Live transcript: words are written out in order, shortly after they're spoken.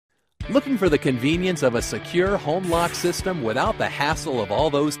Looking for the convenience of a secure home lock system without the hassle of all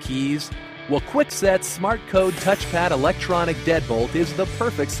those keys? Well, Kwikset's SmartCode touchpad electronic deadbolt is the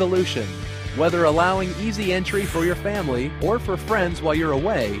perfect solution. Whether allowing easy entry for your family or for friends while you're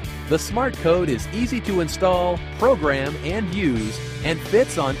away, the SmartCode is easy to install, program, and use, and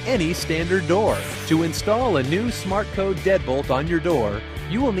fits on any standard door. To install a new SmartCode deadbolt on your door,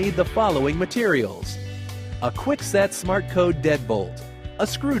 you will need the following materials: a Kwikset SmartCode deadbolt, a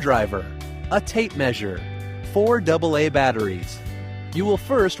screwdriver, a tape measure, 4 AA batteries. You will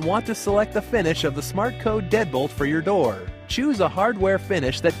first want to select the finish of the SmartCode deadbolt for your door. Choose a hardware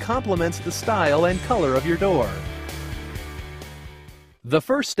finish that complements the style and color of your door. The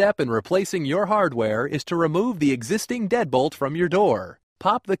first step in replacing your hardware is to remove the existing deadbolt from your door.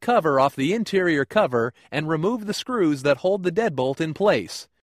 Pop the cover off the interior cover and remove the screws that hold the deadbolt in place.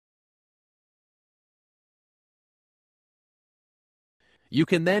 You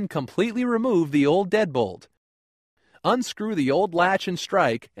can then completely remove the old deadbolt. Unscrew the old latch and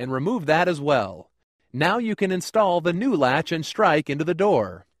strike and remove that as well. Now you can install the new latch and strike into the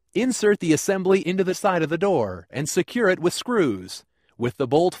door. Insert the assembly into the side of the door and secure it with screws. With the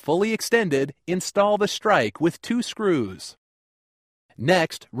bolt fully extended, install the strike with 2 screws.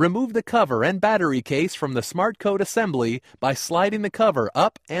 Next, remove the cover and battery case from the SmartCode assembly by sliding the cover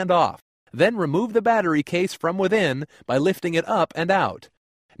up and off. Then remove the battery case from within by lifting it up and out.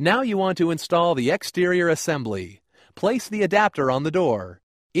 Now you want to install the exterior assembly. Place the adapter on the door.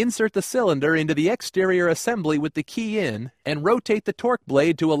 Insert the cylinder into the exterior assembly with the key in and rotate the torque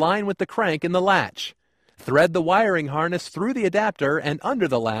blade to align with the crank in the latch. Thread the wiring harness through the adapter and under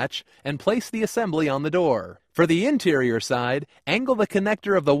the latch and place the assembly on the door. For the interior side, angle the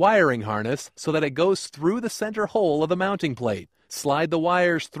connector of the wiring harness so that it goes through the center hole of the mounting plate. Slide the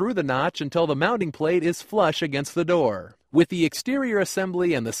wires through the notch until the mounting plate is flush against the door. With the exterior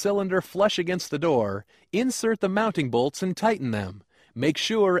assembly and the cylinder flush against the door, insert the mounting bolts and tighten them. Make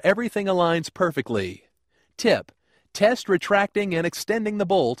sure everything aligns perfectly. Tip: test retracting and extending the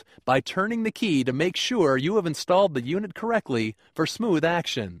bolt by turning the key to make sure you have installed the unit correctly for smooth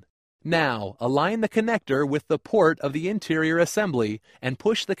action. Now, align the connector with the port of the interior assembly and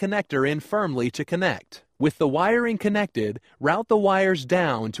push the connector in firmly to connect. With the wiring connected, route the wires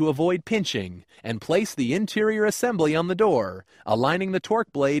down to avoid pinching and place the interior assembly on the door, aligning the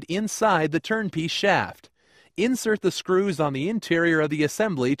torque blade inside the turnpiece shaft. Insert the screws on the interior of the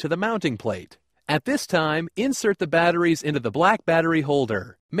assembly to the mounting plate. At this time, insert the batteries into the black battery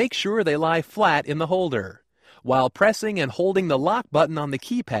holder. Make sure they lie flat in the holder. While pressing and holding the lock button on the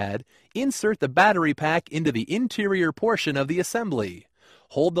keypad, insert the battery pack into the interior portion of the assembly.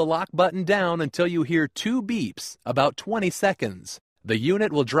 Hold the lock button down until you hear 2 beeps, about 20 seconds. The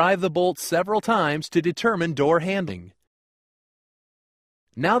unit will drive the bolt several times to determine door handling.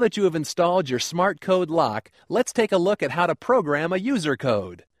 Now that you have installed your SmartCode lock, let's take a look at how to program a user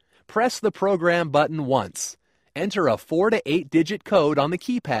code. Press the Program button once. Enter a 4 to 8 digit code on the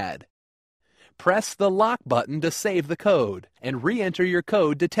keypad. Press the Lock button to save the code, and re-enter your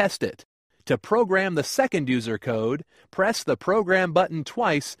code to test it. To program the second user code, press the Program button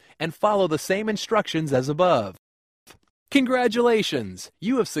twice and follow the same instructions as above. Congratulations!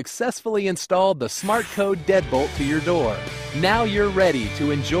 You have successfully installed the SmartCode deadbolt to your door. Now you're ready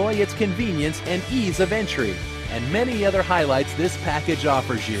to enjoy its convenience and ease of entry, and many other highlights this package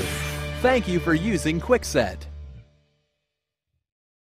offers you. Thank you for using Kwikset.